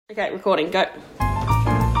Okay, recording, go.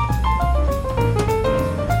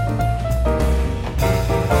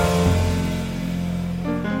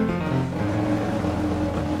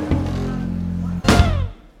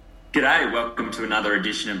 G'day, welcome to another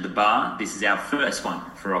edition of The Bar. This is our first one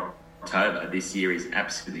for October. This year is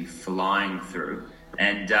absolutely flying through.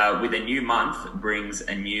 And with a new month brings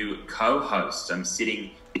a new co-host. I'm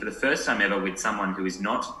sitting for the first time ever with someone who is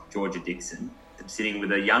not Georgia Dixon. I'm sitting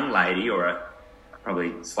with a young lady, or a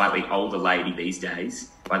probably slightly older lady these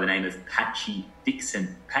days, by the name of Patchy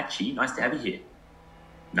Dixon. Patchy, nice to have you here.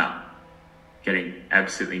 No, getting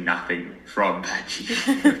absolutely nothing from Patchy.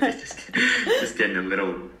 just getting a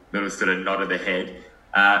little sort of nod of the head.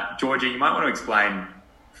 Georgia, you might want to explain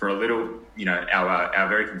for a little, our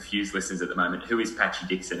very confused listeners at the moment, who is Patchy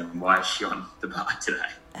Dixon and why is she on the bar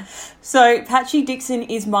today? So Patchy Dixon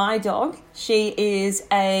is my dog. She is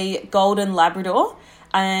a golden Labrador,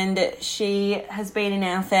 and she has been in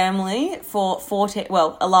our family for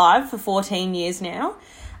alive for 14 years now.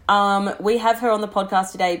 We have her on the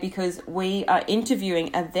podcast today because we are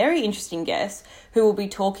interviewing a very interesting guest who will be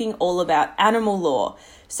talking all about animal law.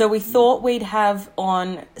 So we thought we'd have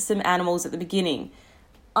on some animals at the beginning.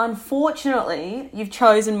 Unfortunately, you've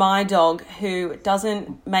chosen my dog, who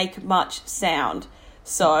doesn't make much sound,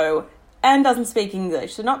 and doesn't speak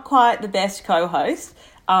English. So not quite the best co-host,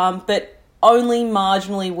 but only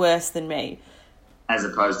marginally worse than me. As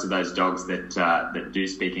opposed to those dogs that do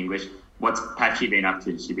speak English. What's Patchy been up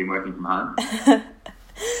to? She been working from home?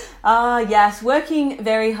 Yes, working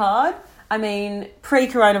very hard. I mean,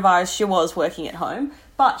 pre-coronavirus, she was working at home,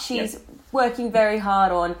 but she's working very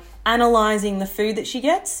hard on analysing the food that she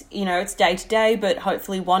gets. It's day to day, but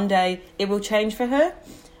hopefully one day it will change for her.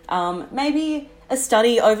 Maybe a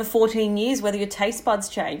study over 14 years, whether your taste buds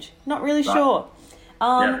change. Not really sure.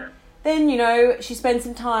 Then, she spends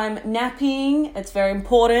some time napping. It's very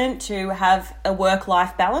important to have a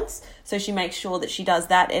work-life balance, so she makes sure that she does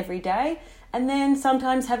that every day. And then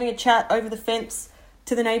sometimes having a chat over the fence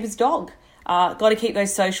to the neighbour's dog. Got to keep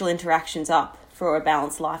those social interactions up for a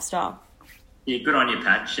balanced lifestyle. Yeah, good on you,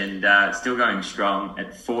 Patch, and still going strong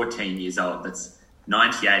at 14 years old. That's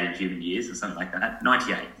 98 in human years or something like that.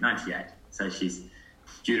 98. So she's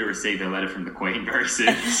due to receive her letter from the Queen very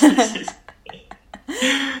soon.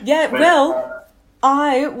 Yeah, well,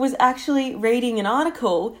 I was actually reading an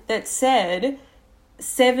article that said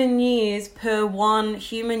 7 years per 1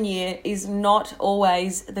 human year is not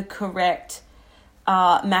always the correct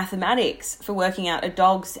mathematics for working out a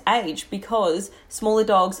dog's age, because smaller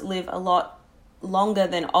dogs live a lot longer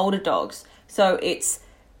than older dogs. So it's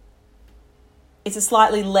a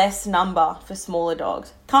slightly less number for smaller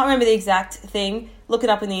dogs. Can't remember the exact thing. Look it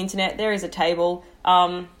up on the internet. There is a table.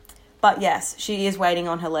 But yes, she is waiting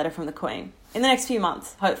on her letter from the Queen in the next few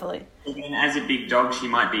months, hopefully. And as a big dog, she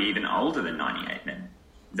might be even older than 98 then.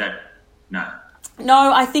 Is that... No.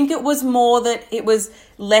 No, I think it was more that it was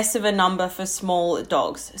less of a number for small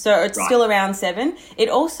dogs. So it's still around 7. It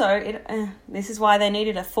also, this is why they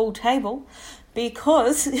needed a full table,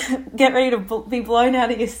 because, get ready to be blown out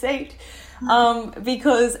of your seat,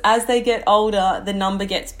 because as they get older, the number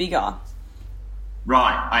gets bigger.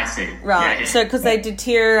 Right, I see. Right, so because they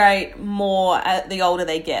deteriorate more the older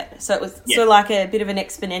they get. So it was sort of like a bit of an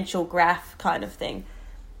exponential graph kind of thing.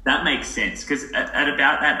 That makes sense, because at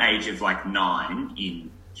about that age of 9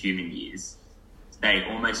 in human years, they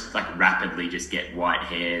almost rapidly just get white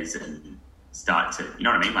hairs and start to, you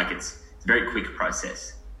know what I mean? It's a very quick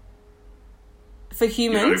process. For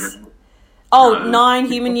humans? No. 9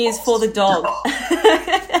 human years for the dog.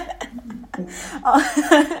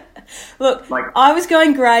 Look, I was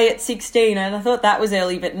going grey at 16 and I thought that was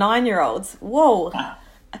early, but 9-year-olds, whoa.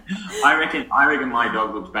 I reckon my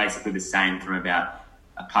dog looked basically the same from about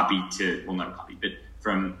a puppy to, well, not a puppy, but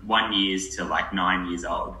from 1 year to 9 years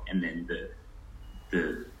old. And then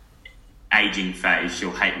the aging phase,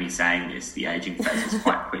 she'll hate me saying this, the aging phase is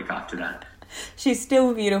quite quick after that. She's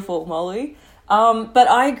still beautiful, Molly. But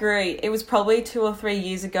I agree. It was probably 2 or 3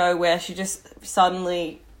 years ago where she just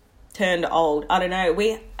suddenly turned old. I don't know.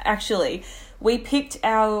 We picked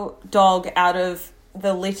our dog out of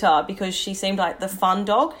the litter because she seemed like the fun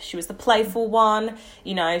dog. She was the playful one.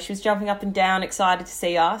 She was jumping up and down, excited to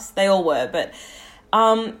see us. They all were. But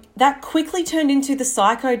that quickly turned into the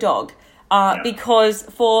psycho dog because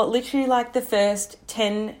for literally the first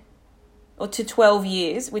 10 or to 12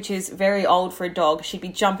 years, which is very old for a dog, she'd be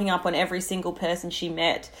jumping up on every single person she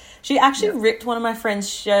met. She actually ripped one of my friend's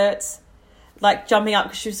shirts, jumping up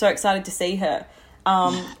because she was so excited to see her.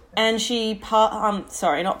 And she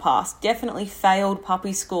definitely failed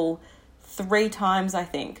puppy school 3 times, I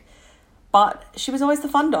think. But she was always the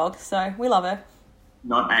fun dog, so we love her.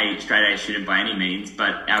 not a straight A student by any means,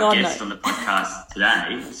 but our God, guest no. on the podcast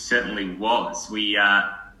today certainly was. We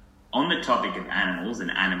are on the topic of animals and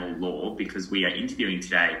animal law because we are interviewing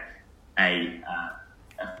today a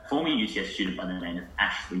former UTS student by the name of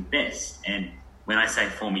Ashleigh Best. And when I say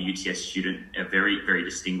former UTS student, a very, very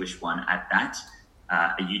distinguished one at that,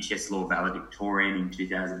 a UTS law valedictorian in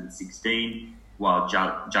 2016 while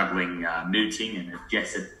juggling mooting and a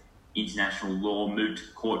Jessup International Law Moot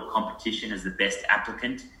Court competition as the best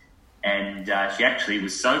applicant. And she actually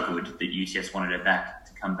was so good that UTS wanted her back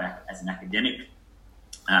to come back as an academic.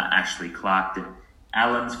 Ashleigh clerked at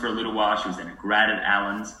Allen's for a little while. She was then a grad at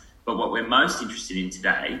Allen's. But what we're most interested in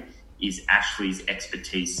today is Ashleigh's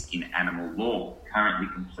expertise in animal law, currently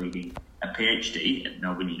completing a PhD at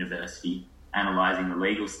Melbourne University, analysing the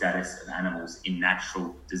legal status of animals in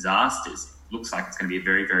natural disasters. Looks like it's going to be a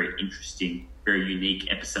very, very interesting, very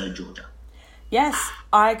unique episode, Georgia. Yes,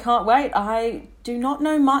 I can't wait. I do not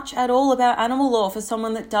know much at all about animal law for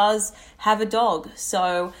someone that does have a dog.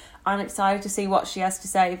 So I'm excited to see what she has to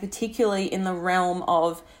say, particularly in the realm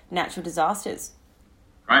of natural disasters.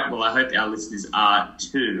 Right, well, I hope our listeners are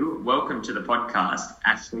too. Welcome to the podcast,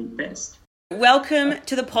 Ashleigh Best. Welcome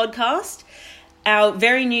to the podcast, our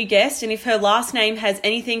very new guest. And if her last name has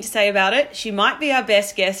anything to say about it, she might be our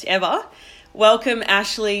best guest ever. Welcome,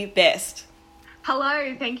 Ashleigh Best.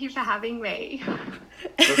 Hello, thank you for having me.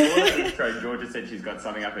 Before the intro, Georgia said she's got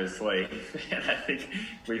something up her sleeve, and I think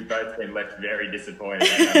we've both been left very disappointed.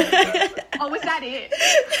 Oh, was that it?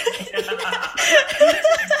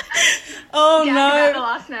 Oh, Yeah, no. about the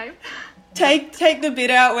last name. Take the bit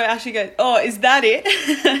out where Ashleigh goes, oh, is that it?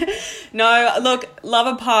 No, look, love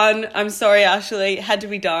a pun. I'm sorry, Ashleigh. Had to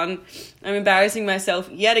be done. I'm embarrassing myself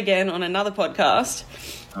yet again on another podcast.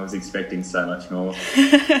 I was expecting so much more.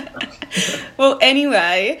 Well,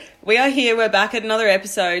 anyway, we are here. We're back at another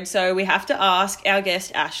episode. So we have to ask our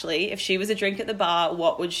guest, Ashleigh, if she was a drink at the bar,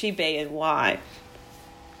 what would she be and why?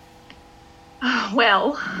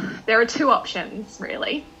 Well, there are two options,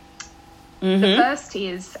 really. Mm-hmm. The first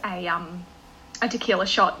is a tequila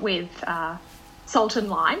shot with salt and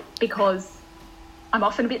lime, because I'm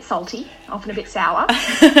often a bit salty, often a bit sour,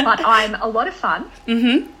 but I'm a lot of fun.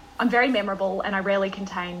 Mm-hmm. I'm very memorable, and I rarely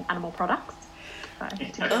contain animal products. So,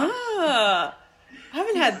 I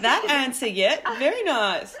haven't had that answer yet. Very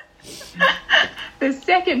nice. the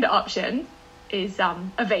second option is a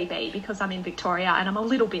VB, because I'm in Victoria and I'm a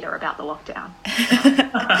little bitter about the lockdown.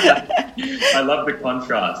 I love the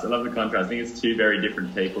contrast. I think it's two very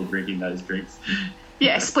different people drinking those drinks.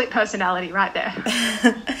 Yeah, split personality right there.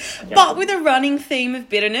 Okay. But with a running theme of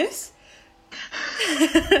bitterness.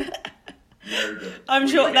 Very good. I'm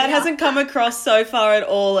sure that hasn't come across so far at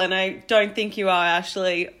all, and I don't think you are,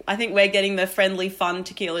 Ashleigh. I think we're getting the friendly, fun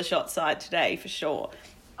tequila shot side today, for sure.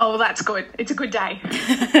 Oh, that's good. It's a good day.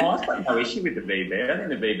 I've got no issue with the VB. I think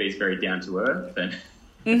the VB is very down to earth and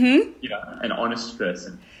an honest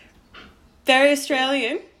person. Very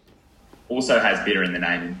Australian. Also has bitter in the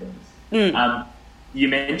name and things. You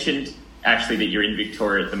mentioned, Ashleigh, that you're in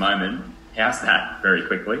Victoria at the moment. How's that, very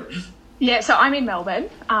quickly? Yeah, so I'm in Melbourne.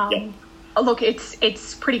 Look,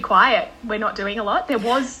 it's pretty quiet. We're not doing a lot.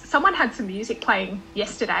 Someone had some music playing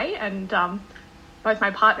yesterday, and both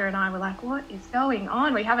my partner and I were like, what is going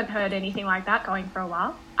on? We haven't heard anything like that going for a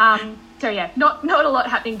while. So yeah, not a lot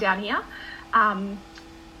happening down here.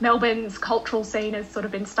 Melbourne's cultural scene has sort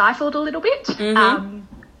of been stifled a little bit. Mm-hmm.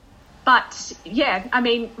 But yeah, I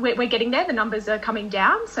mean, we're getting there. The numbers are coming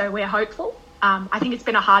down, so we're hopeful. I think it's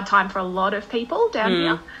been a hard time for a lot of people down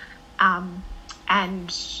here. And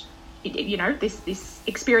this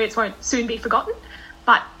experience won't soon be forgotten.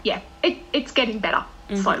 But yeah, it's getting better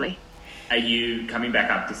slowly. Are you coming back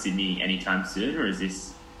up to Sydney anytime soon, or is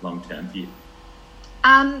this long term for you?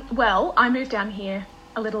 Well, I moved down here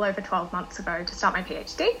a little over 12 months ago to start my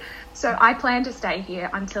PhD. So I plan to stay here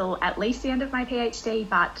until at least the end of my PhD,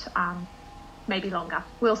 but maybe longer.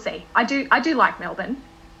 We'll see. I do like Melbourne.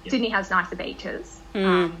 Yep. Sydney has nicer beaches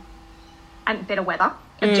and better weather,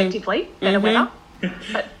 objectively better weather.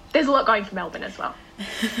 But there's a lot going for Melbourne as well.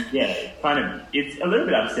 Yeah, it's a little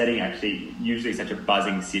bit upsetting, actually. Usually such a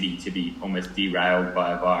buzzing city to be almost derailed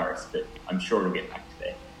by a virus, but I'm sure it'll get back to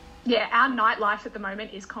there. Yeah, our nightlife at the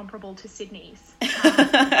moment is comparable to Sydney's.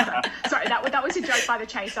 Sorry, that was a joke by the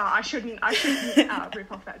chaser. I shouldn't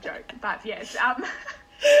rip off that joke. But yes.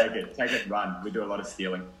 Take it, run. We do a lot of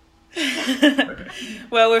stealing.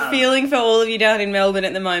 Well, we're feeling for all of you down in Melbourne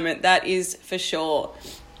at the moment. That is for sure.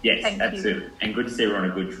 Yes, Thank absolutely. you. And good to see we're on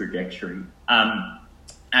a good trajectory.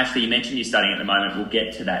 Ashleigh, you mentioned you're studying at the moment. We'll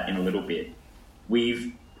get to that in a little bit.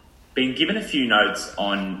 We've been given a few notes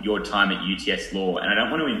on your time at UTS Law, and I don't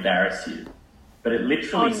want to embarrass you, but it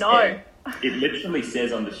literally no. it literally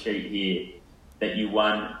says on the sheet here that you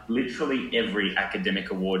won literally every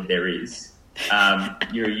academic award there is.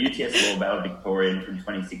 You're a UTS Law valedictorian from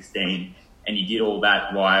 2016, and you did all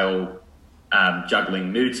that while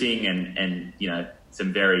juggling mooting and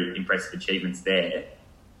some very impressive achievements there.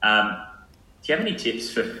 Do you have any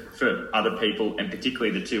tips for other people, and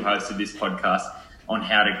particularly the two hosts of this podcast, on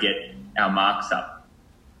how to get our marks up?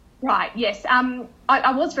 Right, yes.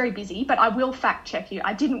 I was very busy, but I will fact check you.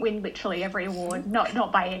 I didn't win literally every award,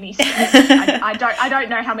 not by any stretch. I don't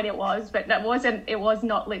know how many it was, but it was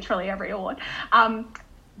not literally every award. Oh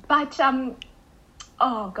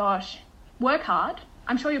gosh, work hard.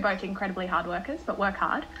 I'm sure you're both incredibly hard workers, but work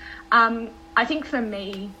hard. I think for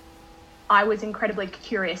me, I was incredibly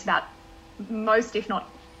curious about most, if not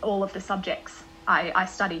all, of the subjects I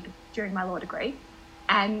studied during my law degree.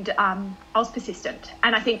 And I was persistent,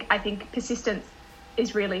 and I think persistence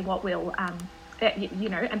is really what will, and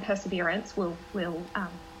perseverance will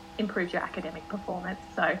improve your academic performance.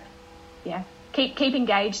 So, yeah, keep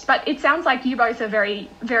engaged. But it sounds like you both are very,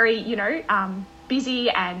 very, busy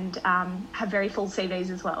and have very full CVs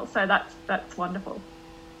as well. So that's wonderful.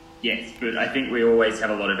 Yes, but I think we always have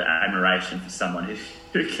a lot of admiration for someone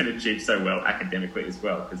who can achieve so well academically as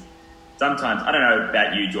well, because sometimes, I don't know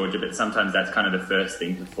about you, Georgia, but sometimes that's kind of the first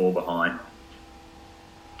thing to fall behind.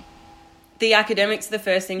 The academics are the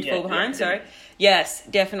first thing to fall behind, sorry. Yes,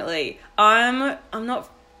 definitely. I'm not,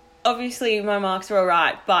 obviously my marks are all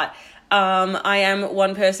right, but I am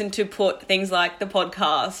one person to put things like the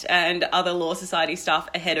podcast and other Law Society stuff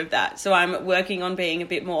ahead of that. So I'm working on being a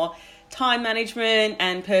bit more time management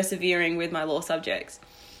and persevering with my law subjects.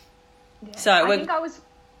 Yeah. So I think I was...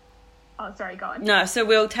 Oh, sorry, go on. No, so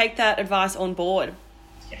we'll take that advice on board.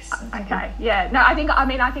 Yes. Okay, yeah. No, I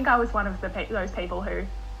think I was one of those people who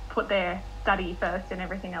put their study first and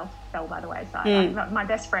everything else fell by the wayside. My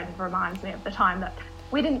best friend reminds me of the time that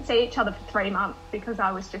we didn't see each other for 3 months because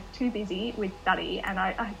I was just too busy with study, and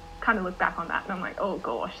I kind of look back on that and I'm like, oh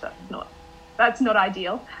gosh, that's not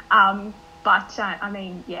ideal. I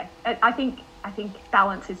think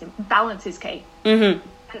balance is key. Mm-hmm.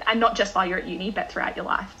 And not just while you're at uni, but throughout your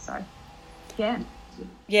life. So, yeah.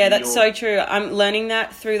 Yeah, that's so true. I'm learning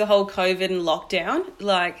that through the whole COVID and lockdown,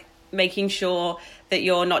 like making sure that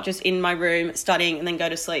you're not just in my room studying and then go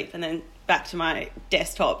to sleep and then back to my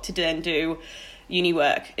desktop to then do uni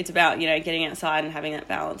work. It's about, getting outside and having that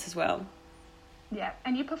balance as well. Yeah,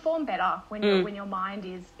 and you perform better when your mind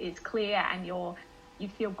is clear and you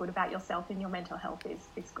feel good about yourself, and your mental health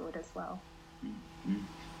is good as well. Mm-hmm.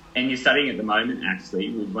 And you're studying at the moment,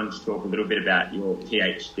 Ashleigh. We wanted to talk a little bit about your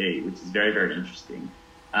PhD, which is very, very interesting.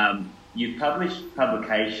 You've published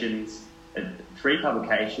publications, 3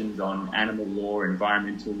 publications on animal law,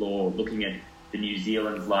 environmental law, looking at the New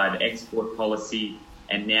Zealand's live export policy,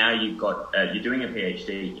 and now you're doing a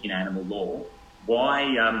PhD in animal law. Why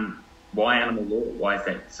animal law? Why is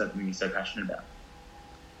that something you're so passionate about?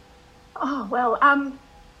 Oh, well,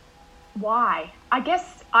 why? I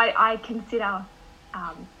guess I consider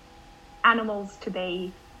animals to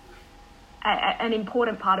be an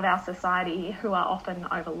important part of our society who are often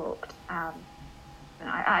overlooked.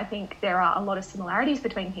 I think there are a lot of similarities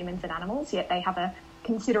between humans and animals, yet they have a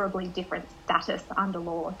considerably different status under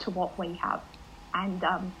law to what we have. And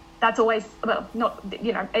that's always,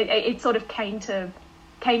 it sort of came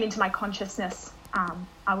into my consciousness,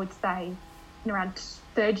 I would say, in around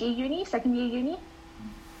second year uni.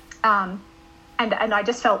 And I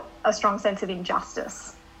just felt a strong sense of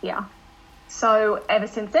injustice here. So ever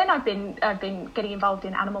since then, I've been getting involved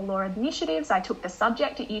in animal law initiatives. I took the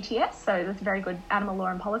subject at UTS, so there's a very good animal law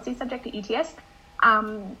and policy subject at UTS.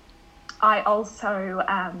 I also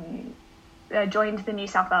joined the New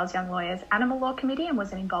South Wales Young Lawyers Animal Law Committee and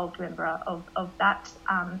was an involved member of that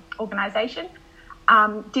organisation.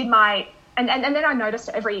 And then I noticed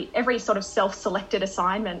every sort of self-selected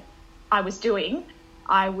assignment I was doing,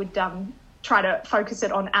 I would try to focus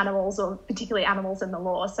it on animals, or particularly animals in the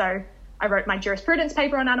law. So I wrote my jurisprudence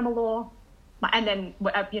paper on animal law, and then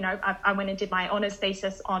I went and did my honours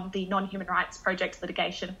thesis on the non-human rights project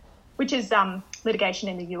litigation, which is litigation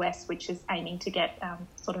in the US, which is aiming to get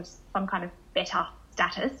sort of some kind of better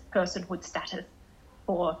status, personhood status,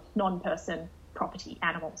 for non-person property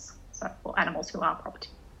animals, so for animals who are property.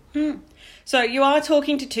 So you are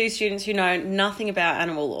talking to 2 students who know nothing about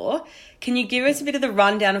animal law. Can you give us a bit of the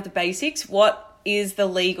rundown of the basics? What is the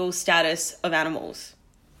legal status of animals?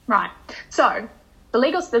 Right. So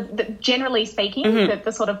generally speaking,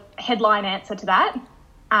 the sort of headline answer to that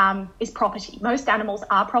is property. Most animals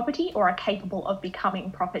are property or are capable of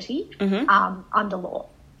becoming property under law.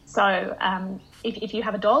 So if you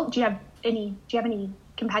have a dog, do you have Do you have any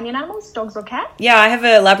companion animals, dogs or cats? Yeah, I have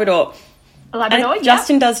a Labrador. A Labrador, and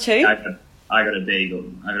Justin does too. I got a beagle.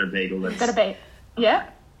 That's... Got a beagle. Yeah.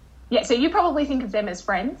 Yeah, so you probably think of them as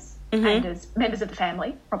friends and as members of the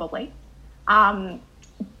family, probably.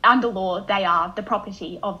 Under law, they are the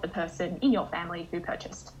property of the person in your family who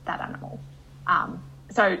purchased that animal.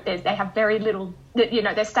 So they have very little,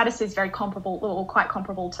 their status is very comparable or quite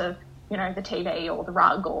comparable to, the TV or the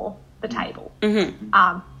rug or the table.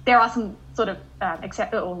 There are some sort of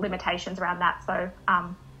or limitations around that. So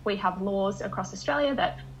we have laws across Australia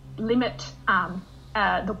that limit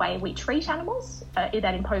the way we treat animals, that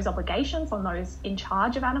impose obligations on those in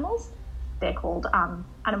charge of animals. They're called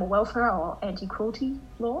animal welfare or anti-cruelty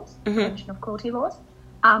laws, prevention of cruelty laws.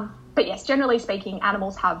 But yes, generally speaking,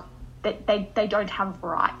 animals have they don't have a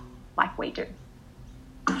right like we do.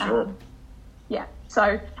 Sure. Yeah.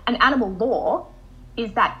 So an animal law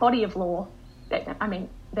is that body of law.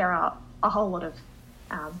 There are a whole lot of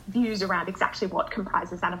views around exactly what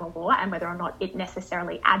comprises animal law and whether or not it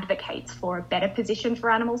necessarily advocates for a better position for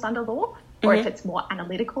animals under law, or if it's more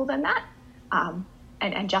analytical than that,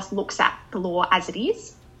 and just looks at the law as it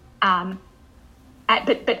is.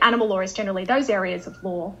 But animal law is generally those areas of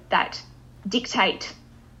law that dictate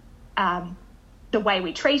the way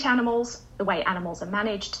we treat animals, the way animals are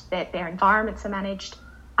managed, their environments are managed,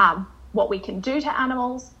 what we can do to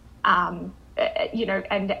animals, and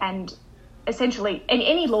essentially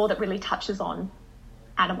any law that really touches on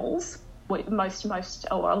animals, most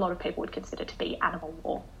or a lot of people would consider to be animal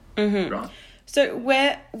law. Right. So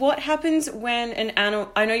what happens when an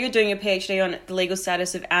animal... I know you're doing a PhD on the legal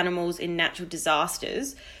status of animals in natural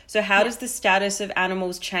disasters. So how does the status of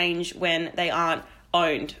animals change when they aren't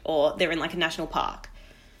owned or they're in like a national park?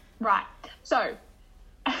 Right. So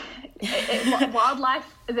wildlife,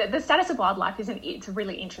 the status of wildlife it's a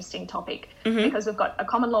really interesting topic because we've got a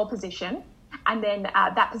common law position, and then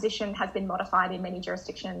that position has been modified in many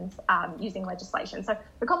jurisdictions using legislation. So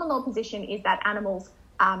the common law position is that animals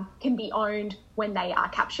can be owned when they are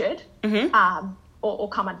captured or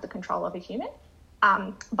come under the control of a human.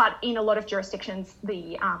 But in a lot of jurisdictions,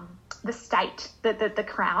 the state, the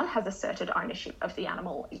Crown, has asserted ownership of the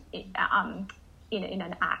animal in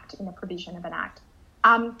an act, in a provision of an act.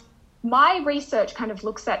 My research kind of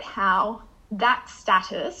looks at how that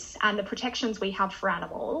status and the protections we have for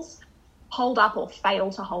animals hold up or fail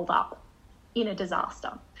to hold up in a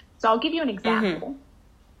disaster. So I'll give you an example.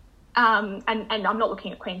 And I'm not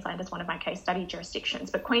looking at Queensland as one of my case study jurisdictions,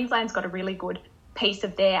 but Queensland's got a really good piece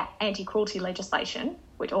of their anti-cruelty legislation,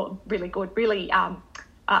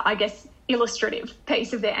 I guess, illustrative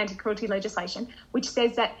piece of their anti-cruelty legislation, which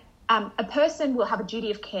says that a person will have a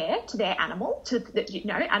duty of care to their animal,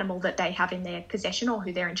 animal that they have in their possession or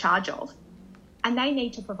who they're in charge of, and they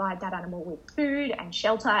need to provide that animal with food and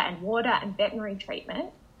shelter and water and veterinary treatment.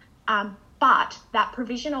 But that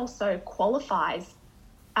provision also qualifies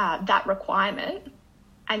that requirement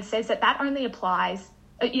and says that only applies,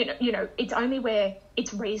 it's only where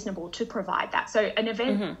it's reasonable to provide that. So an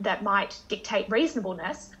event that might dictate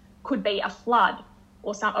reasonableness could be a flood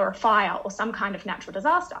or a fire or some kind of natural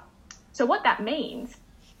disaster. So what that means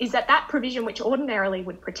is that provision, which ordinarily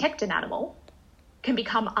would protect an animal, can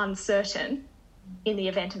become uncertain in the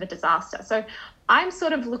event of a disaster. So that's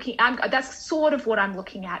sort of what I'm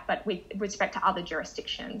looking at, but with respect to other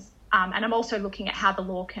jurisdictions. And I'm also looking at how the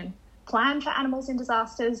law can plan for animals in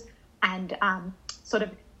disasters and sort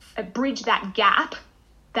of bridge that gap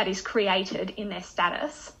that is created in their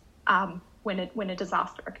status when a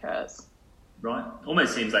disaster occurs. Right.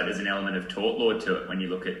 Almost seems like there's an element of tort law to it when you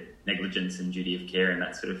look at negligence and duty of care and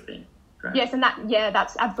that sort of thing. Great. Yes, and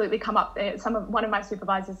that's absolutely come up. One of my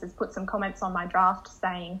supervisors has put some comments on my draft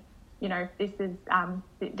saying, this is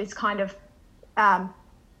this kind of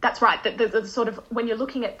that's right. The sort of, when you're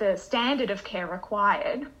looking at the standard of care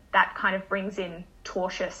required, that kind of brings in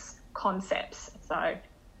tortious concepts. So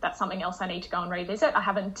that's something else I need to go and revisit. I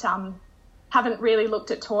haven't really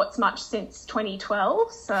looked at torts much since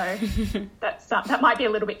 2012, so that might be a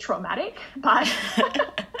little bit traumatic. But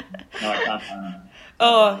No, I can't.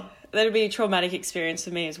 Oh, that'd be a traumatic experience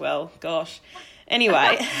for me as well. Gosh.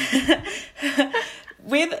 Anyway,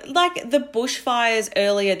 with like the bushfires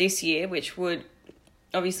earlier this year, which would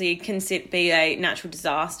obviously be a natural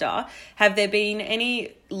disaster, have there been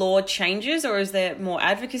any law changes, or is there more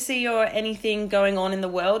advocacy or anything going on in the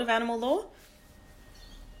world of animal law?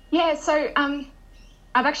 Yeah, so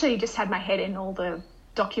I've actually just had my head in all the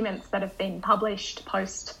documents that have been published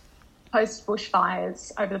post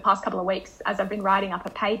bushfires over the past couple of weeks as I've been writing up a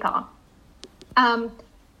paper.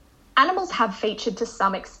 And animals have featured to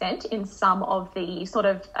some extent in some of the sort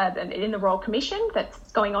of in the Royal Commission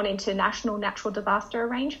that's going on into national natural disaster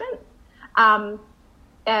arrangements. And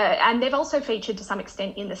they've also featured to some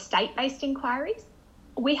extent in the state-based inquiries.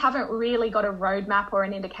 We haven't really got a roadmap or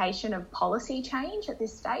an indication of policy change at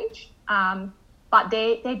this stage, but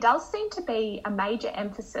there does seem to be a major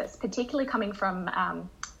emphasis, particularly coming from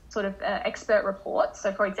expert reports.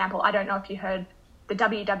 So, for example, I don't know if you heard the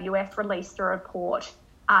WWF released a report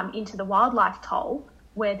into the wildlife toll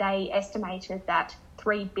where they estimated that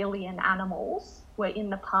 3 billion animals were in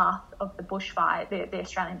the path of the bushfire, the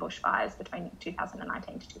Australian bushfires between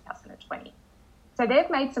 2019 to 2020. So they've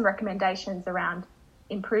made some recommendations around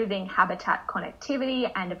improving habitat connectivity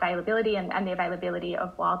and availability and the availability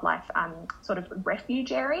of wildlife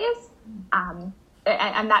refuge areas. And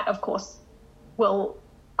that, of course, will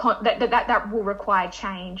that will require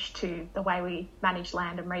change to the way we manage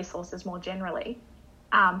land and resources more generally.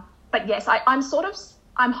 But yes, I'm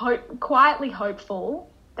quietly hopeful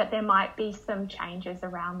that there might be some changes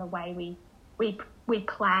around the way we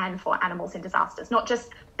plan for animals in disasters. Not just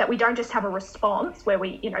that we don't just have a response where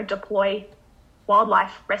we deploy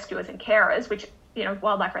wildlife rescuers and carers, which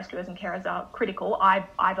wildlife rescuers and carers are critical. I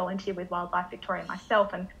volunteer with Wildlife Victoria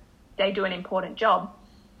myself, and they do an important job.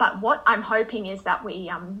 But what I'm hoping is that we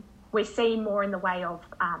see more in the way of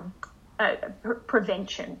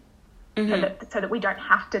prevention, so that we don't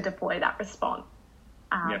have to deploy that response.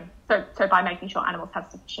 So by making sure animals have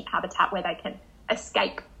sufficient habitat where they can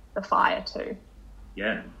escape the fire too.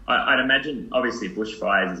 Yeah, I'd imagine obviously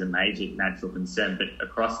bushfires is a major natural concern, but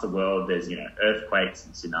across the world there's earthquakes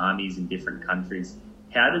and tsunamis in different countries.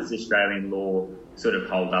 How does Australian law sort of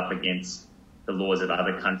hold up against the laws of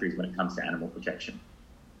other countries when it comes to animal protection?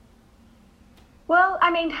 Well, I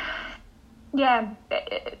mean, yeah,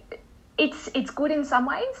 it's good in some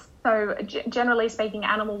ways. So generally speaking,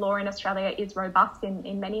 animal law in Australia is robust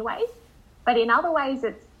in many ways, but in other ways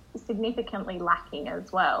it's significantly lacking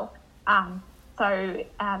as well.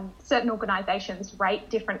 Certain organisations rate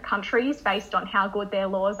different countries based on how good their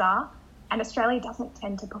laws are, and Australia doesn't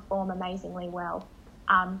tend to perform amazingly well.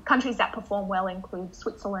 Countries that perform well include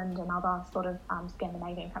Switzerland and other sort of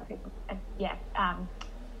Scandinavian countries.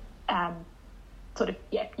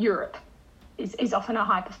 Europe is often a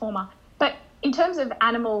high performer. But in terms of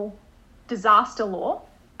animal disaster law,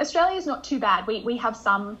 Australia is not too bad. We have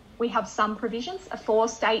some provisions. 4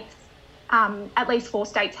 states, at least 4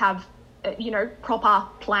 states have proper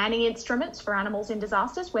planning instruments for animals in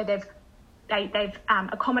disasters where they've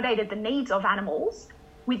accommodated the needs of animals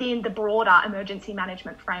within the broader emergency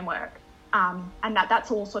management framework. And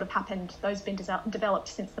that's all sort of happened. Those have been developed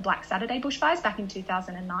since the Black Saturday bushfires back in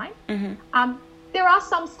 2009. Mm-hmm. There are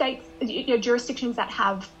some states, jurisdictions that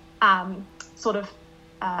have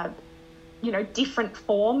different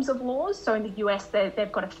forms of laws. So in the US,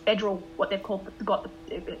 they've got a federal, what they call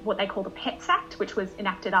the PETS Act, which was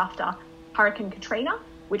enacted after Hurricane Katrina,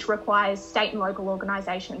 which requires state and local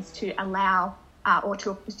organisations to allow or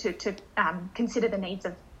to consider the needs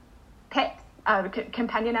of pets,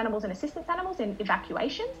 companion animals and assistance animals in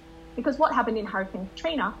evacuations. Because what happened in Hurricane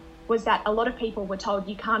Katrina was that a lot of people were told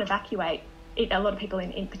you can't evacuate. A lot of people,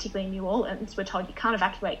 particularly in New Orleans, were told you can't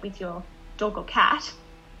evacuate with your dog or cat.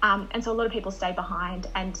 And so a lot of people stay behind,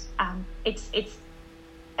 and it's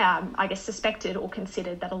I guess suspected or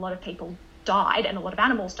considered that a lot of people died and a lot of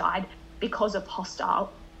animals died because of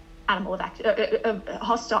hostility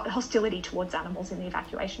towards animals in the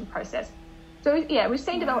evacuation process. So yeah, we've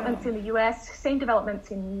seen developments in the US, seen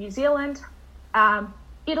developments in New Zealand.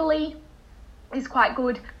 Italy is quite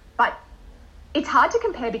good, but it's hard to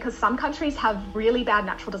compare because some countries have really bad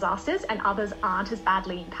natural disasters and others aren't as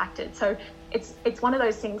badly impacted. So it's one of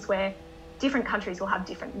those things where different countries will have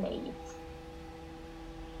different needs.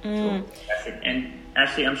 Cool. And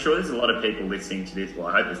Ashleigh, I'm sure there's a lot of people listening to this. Well,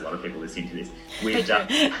 I hope there's a lot of people listening to this with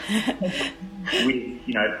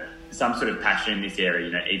some sort of passion in this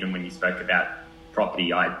area. Even when you spoke about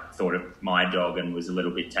property, I thought of my dog and was a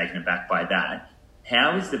little bit taken aback by that.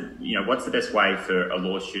 How is what's the best way for a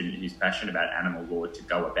law student who's passionate about animal law to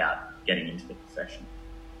go about getting into the profession?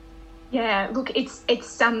 Yeah, look,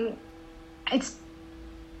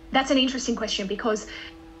 that's an interesting question because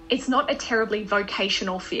it's not a terribly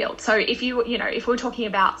vocational field. So if if we're talking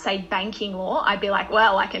about, say, banking law, I'd be like,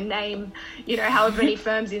 well, I can name, however many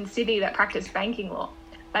firms in Sydney that practice banking law.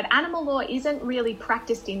 But animal law isn't really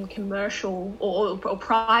practiced in commercial or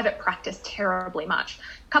private practice terribly much.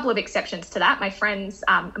 A couple of exceptions to that. My friends,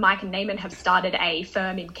 Mike and Neiman, have started a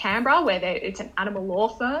firm in Canberra where it's an animal law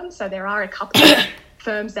firm. So there are a couple of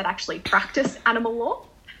firms that actually practice animal law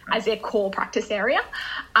as their core practice area.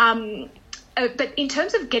 But in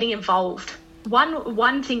terms of getting involved,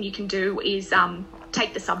 one thing you can do is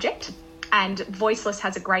take the subject, and Voiceless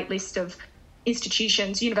has a great list of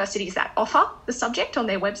institutions, universities that offer the subject on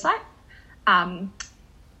their website.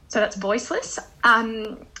 So that's Voiceless.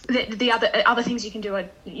 The other things you can do are,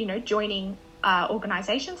 joining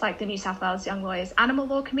organisations like the New South Wales Young Lawyers Animal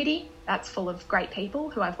Law Committee. That's full of great people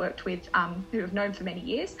who I've worked with, who have known for many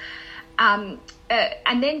years. And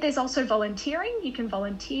then there's also volunteering. You can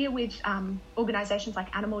volunteer with organisations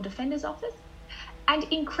like Animal Defenders Office. And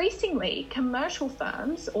increasingly, commercial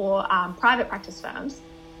firms or private practice firms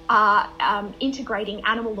are integrating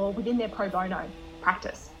animal law within their pro bono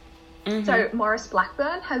practice. Mm-hmm. So Maurice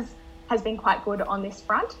Blackburn has been quite good on this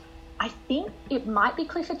front. I think it might be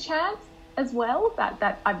Clifford Chance as well.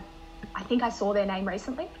 That I think I saw their name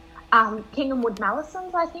recently. King and Wood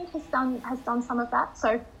Mallisons, I think, has done some of that.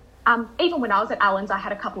 So even when I was at Allens, I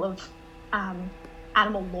had a couple of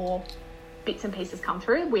animal law bits and pieces come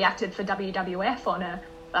through. We acted for WWF on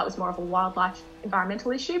that was more of a wildlife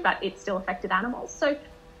environmental issue, but it still affected animals. So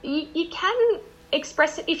you can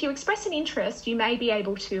express it. If you express an interest, you may be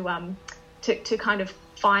able to kind of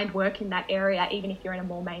find work in that area, even if you're in a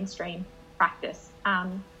more mainstream practice.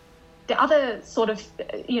 The other sort of,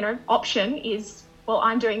 option is, well,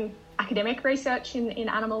 I'm doing academic research in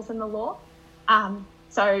animals and the law.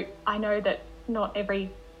 So I know that not every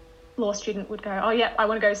law student would go, oh yeah, I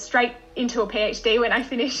want to go straight into a PhD when I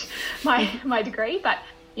finish my degree. But,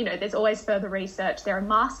 there's always further research. There are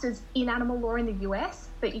masters in animal law in the US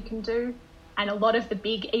that you can do. And a lot of the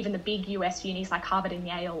big US unis like Harvard and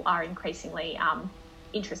Yale are increasingly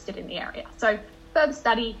interested in the area. So further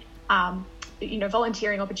study,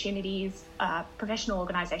 volunteering opportunities, professional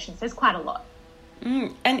organisations, there's quite a lot.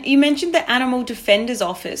 And you mentioned the Animal Defenders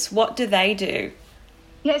Office. What do they do?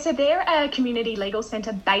 Yeah, so they're a community legal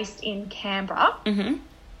centre based in Canberra. Mm-hmm.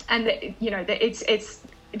 And, it's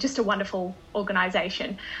just a wonderful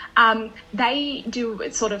organisation. They do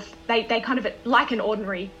they kind of, like an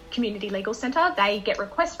ordinary community legal centre, they get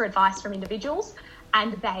requests for advice from individuals,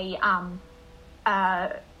 and they,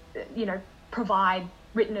 provide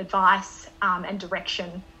written advice and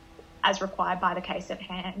direction as required by the case at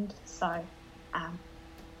hand. So, I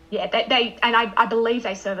believe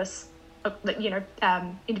they service,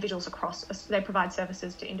 individuals across, they provide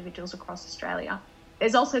services to individuals across Australia.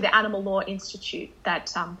 There's also the Animal Law Institute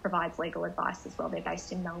that provides legal advice as well. They're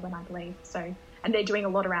based in Melbourne, I believe. So, and they're doing a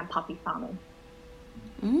lot around puppy farming.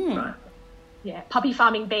 Right. Yeah, puppy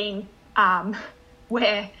farming being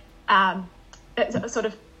where sort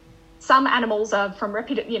of some animals are from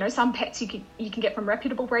some pets you can get from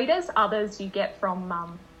reputable breeders. Others you get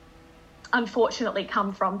from, unfortunately,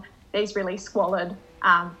 come from these really squalid,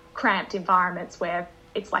 cramped environments where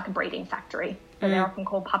it's like a breeding factory. So they're often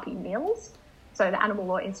called puppy mills. So the Animal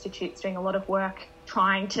Law Institute's doing a lot of work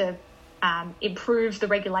trying to improve the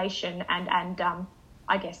regulation and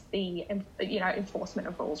I guess the enforcement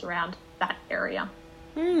of rules around that area.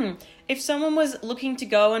 If someone was looking to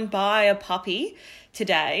go and buy a puppy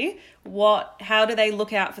today, how do they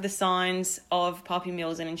look out for the signs of puppy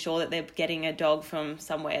mills and ensure that they're getting a dog from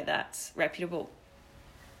somewhere that's reputable?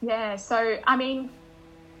 Yeah, so I mean,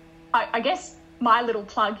 I guess my little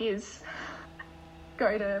plug is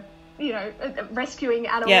go to, rescuing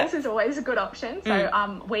animals is always a good option.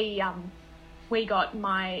 So we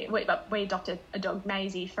adopted a dog,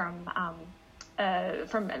 Maisie, from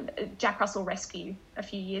Jack Russell Rescue a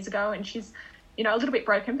few years ago, and she's a little bit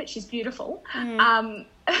broken, but she's beautiful.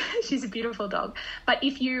 She's a beautiful dog. But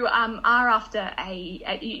if you are after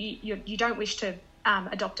you don't wish to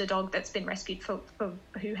adopt a dog that's been rescued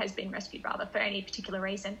who has been rescued rather for any particular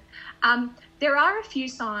reason, there are a few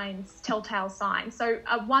telltale signs. So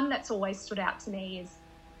one that's always stood out to me is,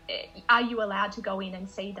 are you allowed to go in and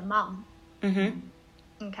see the mum? Mm-hmm.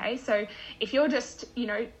 Okay, so if you're just,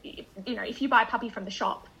 if you buy a puppy from the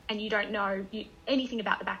shop and you don't know anything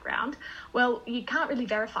about the background, well, you can't really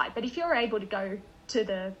verify it. But if you're able to go to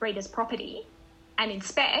the breeder's property and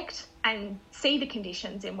inspect and see the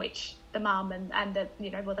conditions in which the mum and the,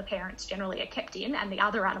 the parents generally are kept in and the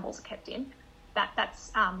other animals are kept in,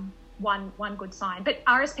 that's one good sign. But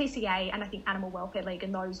RSPCA and I think Animal Welfare League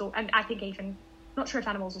and I think even, not sure if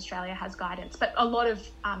Animals Australia has guidance, but a lot of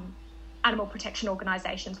animal protection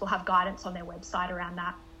organisations will have guidance on their website around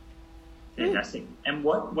that. Fantastic. And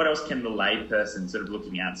what else can the layperson, sort of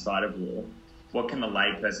looking outside of law, what can the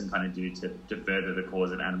layperson kind of do to further the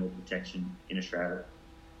cause of animal protection in Australia?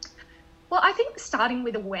 Well, I think starting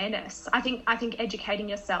with awareness. I think educating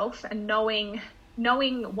yourself and knowing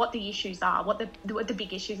what the issues are, what the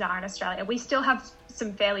big issues are in Australia. We still have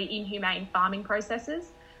some fairly inhumane farming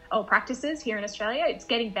processes. or practices here in Australia. It's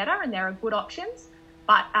getting better and there are good options,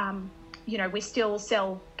 but, we still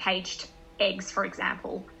sell caged eggs, for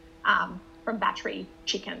example, from battery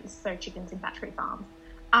chickens, so chickens in battery farms.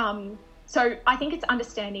 So I think it's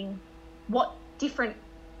understanding what different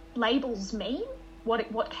labels mean,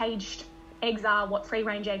 what caged eggs are, what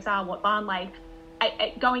free-range eggs are, what barn-laid.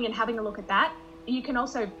 Going and having a look at that. You can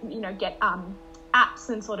also, get apps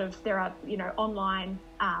and there are, online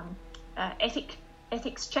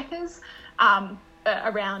ethics checkers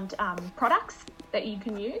around products that you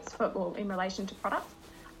can use in relation to products.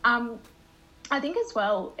 I think as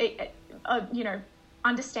well,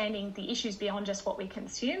 understanding the issues beyond just what we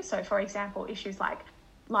consume. So, for example, issues like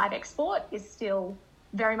live export is still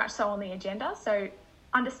very much so on the agenda. So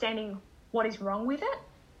understanding what is wrong with it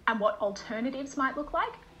and what alternatives might look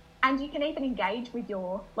like. And you can even engage with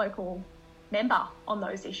your local member on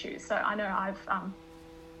those issues. So I know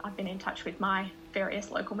I've been in touch with my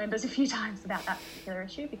various local members a few times about that particular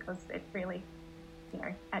issue because it really,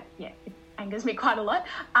 it angers me quite a lot.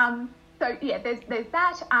 There's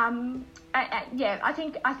that. I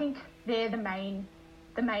think they're the main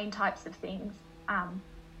types of things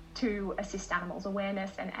to assist animals,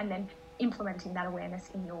 awareness and then implementing that awareness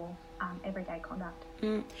in your everyday conduct.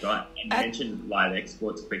 Right. And you mentioned live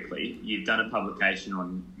exports quickly. You've done a publication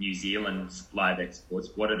on New Zealand's live exports.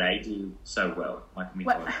 What do they do so well?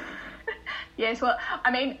 Yes, well,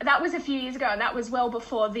 I mean, that was a few years ago, and that was well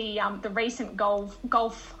before the recent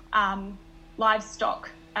Gulf livestock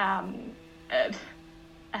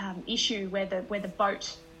issue where the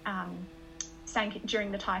boat sank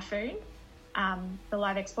during the typhoon. The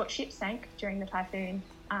live export ship sank during the typhoon.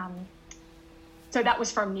 So that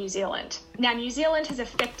was from New Zealand. Now, New Zealand has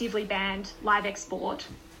effectively banned live export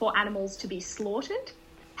for animals to be slaughtered.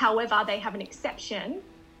 However, they have an exception,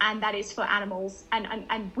 and that is for animals,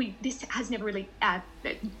 this has never really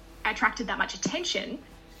attracted that much attention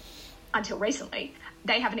until recently.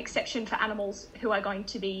 They have an exception for animals who are going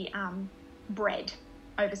to be bred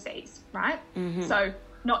overseas, right? Mm-hmm. So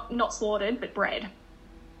not slaughtered, but bred.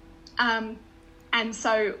 And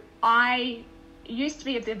so I used to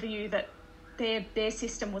be of the view that their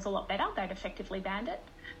system was a lot better. They'd effectively banned it,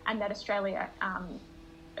 and that Australia,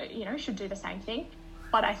 should do the same thing.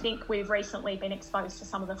 But I think we've recently been exposed to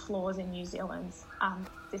some of the flaws in New Zealand's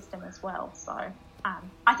system as well. So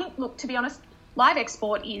I think, look, to be honest, live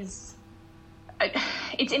export is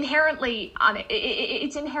it's inherently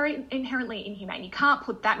inhumane. You can't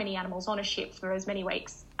put that many animals on a ship for as many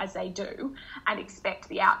weeks as they do and expect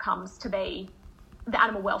the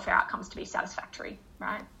animal welfare outcomes to be satisfactory,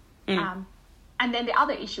 right? Mm. And then the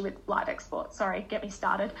other issue with live export, sorry, get me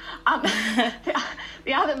started.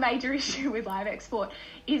 The other major issue with live export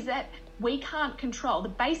is that we can't control. The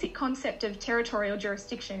basic concept of territorial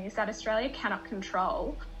jurisdiction is that Australia cannot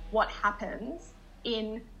control what happens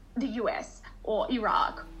in the US or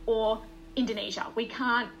Iraq or Indonesia. We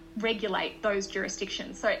can't regulate those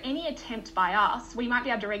jurisdictions. So any attempt by us, we might be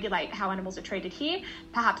able to regulate how animals are treated here,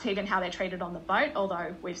 perhaps even how they're treated on the boat,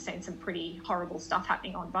 although we've seen some pretty horrible stuff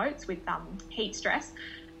happening on boats with heat stress.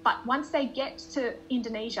 But once they get to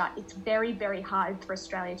Indonesia, it's very, very hard for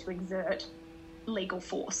Australia to exert legal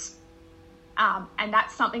force. And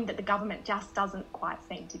that's something that the government just doesn't quite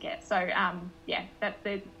seem to get. So, I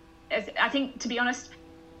think, to be honest,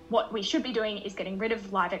 what we should be doing is getting rid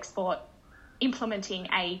of live export, implementing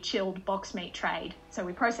a chilled box meat trade. So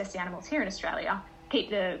we process the animals here in Australia, keep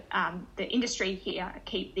the industry here,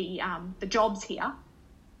 keep the jobs here,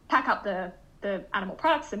 pack up the animal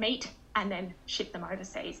products, the meat, and then ship them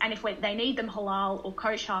overseas. And if they need them halal or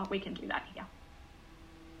kosher, we can do that here.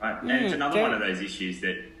 Right, and it's another one of those issues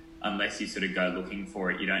that unless you sort of go looking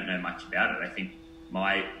for it, you don't know much about it. I think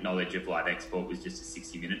my knowledge of live export was just a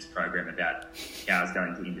 60 Minutes program about cows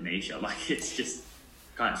going to Indonesia. Like, it's just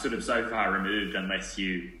kind of sort of so far removed unless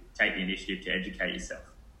you take the initiative to educate yourself.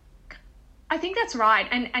 I think that's right.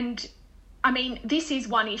 And I mean, this is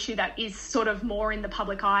one issue that is sort of more in the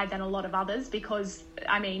public eye than a lot of others because,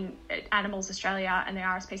 I mean, Animals Australia and the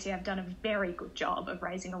RSPCA have done a very good job of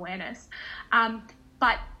raising awareness.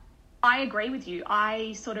 But I agree with you.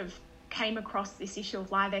 I sort of came across this issue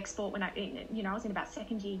of live export when I was in about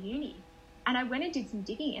second year uni. And I went and did some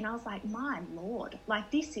digging and I was like, my Lord,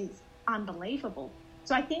 like this is unbelievable.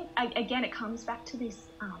 So I think, again, it comes back to this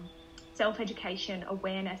self-education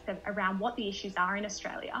awareness around what the issues are in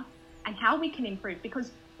Australia and how we can improve,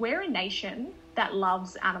 because we're a nation that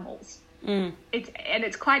loves animals. Mm.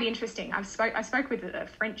 It's quite interesting. I spoke with a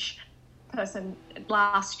French person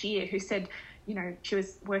last year who said, she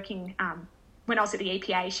was working, when I was at the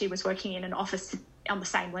EPA, she was working in an office on the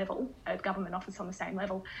same level, a government office on the same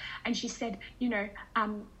level. And she said,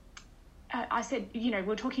 I said,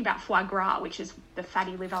 we're talking about foie gras, which is the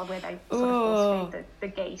fatty liver where they sort of force feed the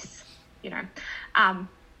geese,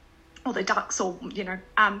 or the ducks, or,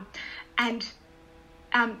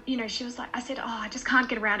 she was like, I said, I just can't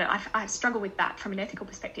get around it. I struggle with that from an ethical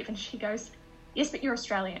perspective. And she goes, yes, but you're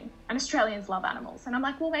Australian, and Australians love animals. And I'm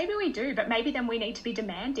like, well, maybe we do, but maybe then we need to be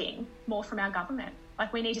demanding more from our government.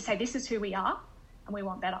 Like, we need to say, this is who we are, and we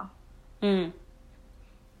want better.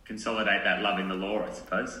 Consolidate that love in the law, I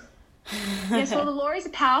suppose. Yes, well, the law is a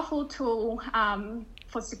powerful tool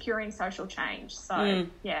for securing social change. So,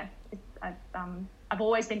 I've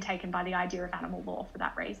always been taken by the idea of animal law for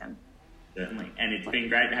that reason. Certainly. And it's been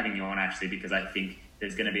great having you on, Ashleigh, because I think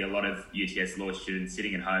there's going to be a lot of UTS law students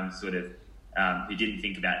sitting at home sort of who didn't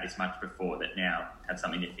think about this much before, that now have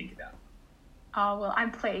something to think about. Oh, well,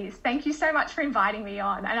 I'm pleased. Thank you so much for inviting me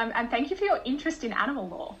on. And thank you for your interest in animal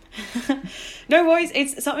law. No worries.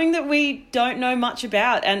 It's something that we don't know much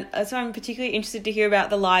about. And so I'm particularly interested to hear about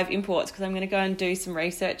the live imports, because I'm going to go and do some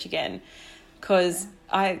research again. Because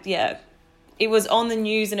it was on the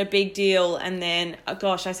news and a big deal. And then,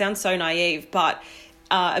 gosh, I sound so naive, but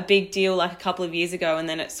a big deal like a couple of years ago. And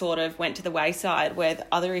then it sort of went to the wayside with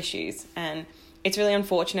other issues. And it's really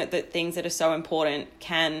unfortunate that things that are so important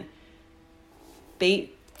can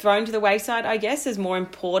be thrown to the wayside, I guess. There's more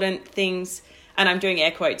important things, and I'm doing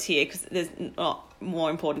air quotes here because there's not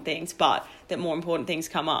more important things, but that more important things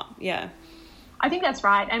come up. Yeah. I think that's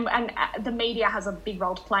right. And the media has a big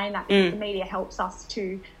role to play in that, because the media helps us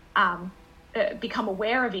to become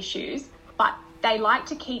aware of issues, but they like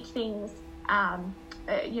to keep things,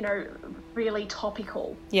 really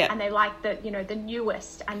topical. Yeah. And they like the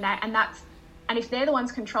newest, and if they're the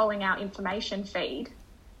ones controlling our information feed,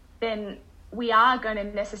 then we are going to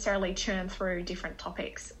necessarily churn through different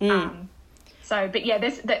topics. Animals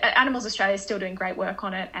Australia is still doing great work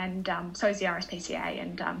on it, and so is the RSPCA.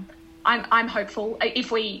 And I'm hopeful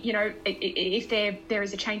if if there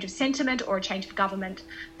is a change of sentiment or a change of government,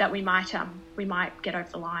 that we might get over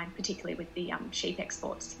the line, particularly with the sheep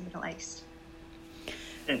exports to the Middle East.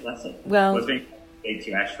 Fantastic. Well, it's been great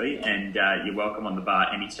to you, Ashleigh, and you're welcome on the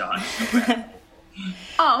bar anytime.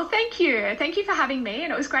 Oh, thank you. Thank you for having me,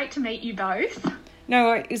 and it was great to meet you both.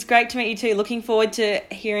 No, it was great to meet you too. Looking forward to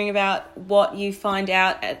hearing about what you find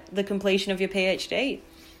out at the completion of your PhD.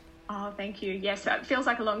 Oh, thank you. Yes, it feels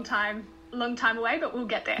like a long time away, but we'll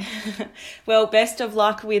get there. Well, best of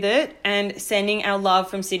luck with it, and sending our love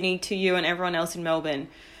from Sydney to you and everyone else in Melbourne.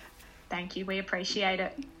 Thank you. We appreciate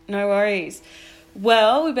it. No worries.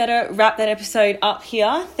 Well, we better wrap that episode up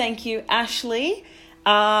here. Thank you, Ashleigh.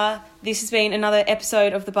 This has been another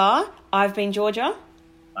episode of The Bar. I've been Georgia.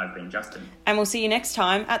 I've been Justin. And we'll see you next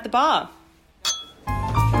time at The Bar.